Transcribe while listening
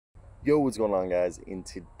Yo, what's going on, guys? And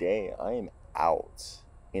today I am out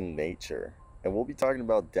in nature and we'll be talking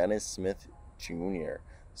about Dennis Smith Jr.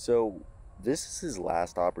 So, this is his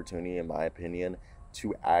last opportunity, in my opinion,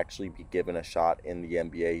 to actually be given a shot in the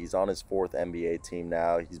NBA. He's on his fourth NBA team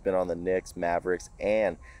now. He's been on the Knicks, Mavericks,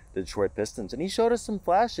 and the Detroit Pistons, and he showed us some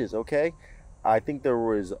flashes, okay? I think there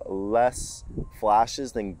was less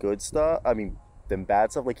flashes than good stuff. Than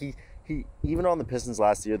bad stuff. Like he even on the Pistons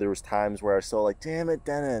last year, there was times where I saw like, damn it,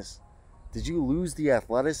 Dennis, did you lose the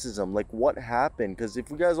athleticism? Like, what happened? Because if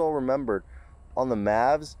you guys all remembered, on the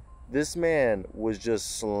Mavs, this man was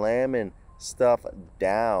just slamming stuff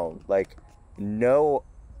down. Like, no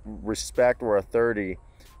respect or authority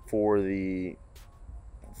for the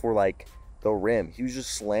rim. He was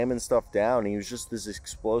just slamming stuff down. He was just this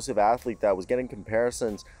explosive athlete that was getting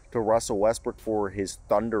comparisons to Russell Westbrook for his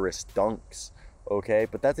thunderous dunks. Okay,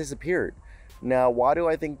 but that disappeared. Now, why do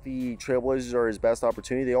I think the Trailblazers are his best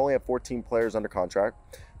opportunity? They only have 14 players under contract.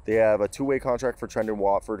 They have a two-way contract for Trendon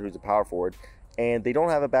Watford, who's a power forward, and they don't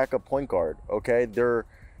have a backup point guard, okay? Their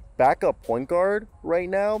backup point guard right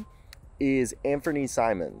now is Anthony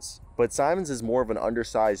Simons, but Simons is more of an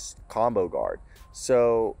undersized combo guard.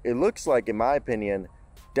 So it looks like, in my opinion,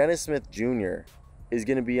 Dennis Smith Jr. is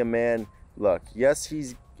going to be a man. Look, yes,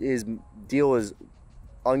 his deal is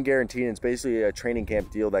unguaranteed. It's basically a training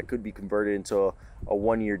camp deal that could be converted into a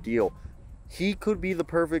one-year deal. He could be the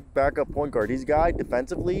perfect backup point guard. His guy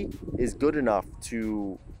defensively is good enough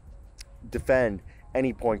to defend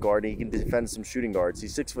any point guard, and he can defend some shooting guards.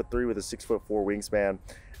 He's 6'3" with a 6'4" wingspan,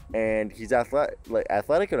 and he's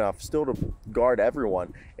athletic enough still to guard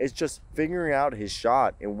everyone. It's just figuring out his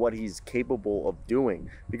shot and what he's capable of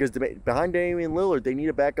doing. Because behind Damian Lillard, they need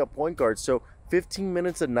a backup point guard. So 15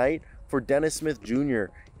 minutes a night for Dennis Smith Jr.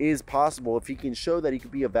 is possible if he can show that he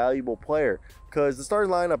could be a valuable player. Because the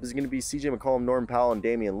starting lineup is going to be CJ McCollum, Norman Powell, and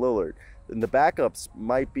Damian Lillard. And the backups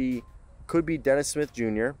could be Dennis Smith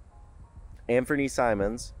Jr., Anthony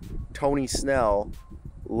Simons, Tony Snell,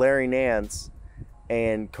 Larry Nance,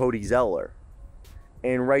 and Cody Zeller.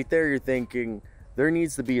 And right there you're thinking there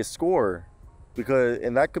needs to be a scorer,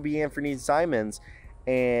 and that could be Anthony Simons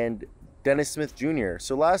and Dennis Smith Jr.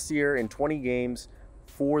 So last year in 20 games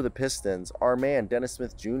for the Pistons, our man Dennis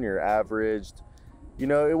Smith Jr. averaged,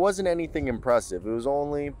 it wasn't anything impressive. It was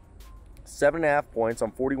only 7.5 points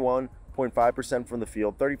on 41.5% from the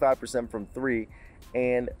field, 35% from three,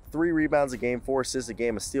 and 3 rebounds a game, 4 assists a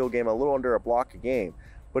game, a steal a game, a little under a block a game.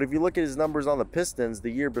 But if you look at his numbers on the Pistons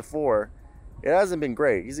the year before, it hasn't been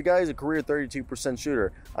great. He's a career 32%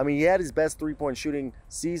 shooter. He had his best three-point shooting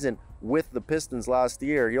season with the Pistons last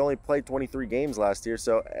year. He only played 23 games last year,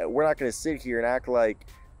 so we're not going to sit here and act like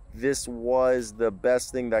this was the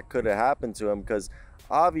best thing that could have happened to him, because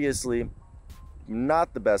obviously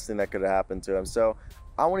not the best thing that could have happened to him. So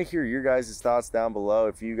I want to hear your guys' thoughts down below.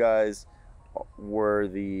 If you guys were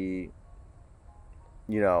if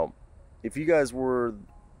you guys were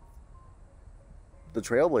the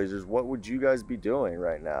Trailblazers, what would you guys be doing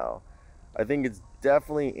right now? I think it's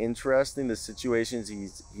definitely interesting, the situations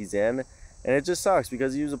he's in, and it just sucks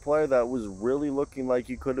because he was a player that was really looking like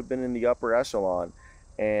he could have been in the upper echelon,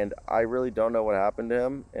 and I really don't know what happened to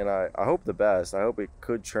him, and I hope the best. I hope it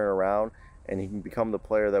could turn around and he can become the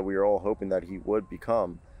player that we were all hoping that he would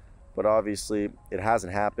become, but obviously it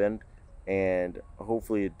hasn't happened, and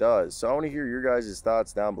hopefully it does. So I want to hear your guys'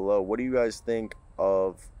 thoughts down below. What do you guys think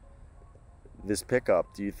of this pickup?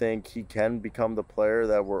 Do you think he can become the player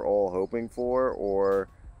that we're all hoping for, or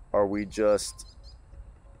are we just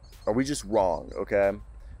wrong? Okay,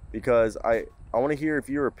 because I want to hear, if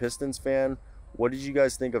you're a Pistons fan, what did you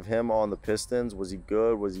guys think of him on the Pistons? Was he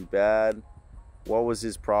good? Was he bad? What was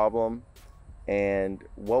his problem? And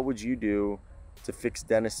what would you do to fix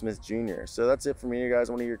Dennis Smith Jr.? So that's it for me, you guys.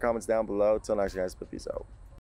 I want to hear your comments down below. Till next, guys, but peace out.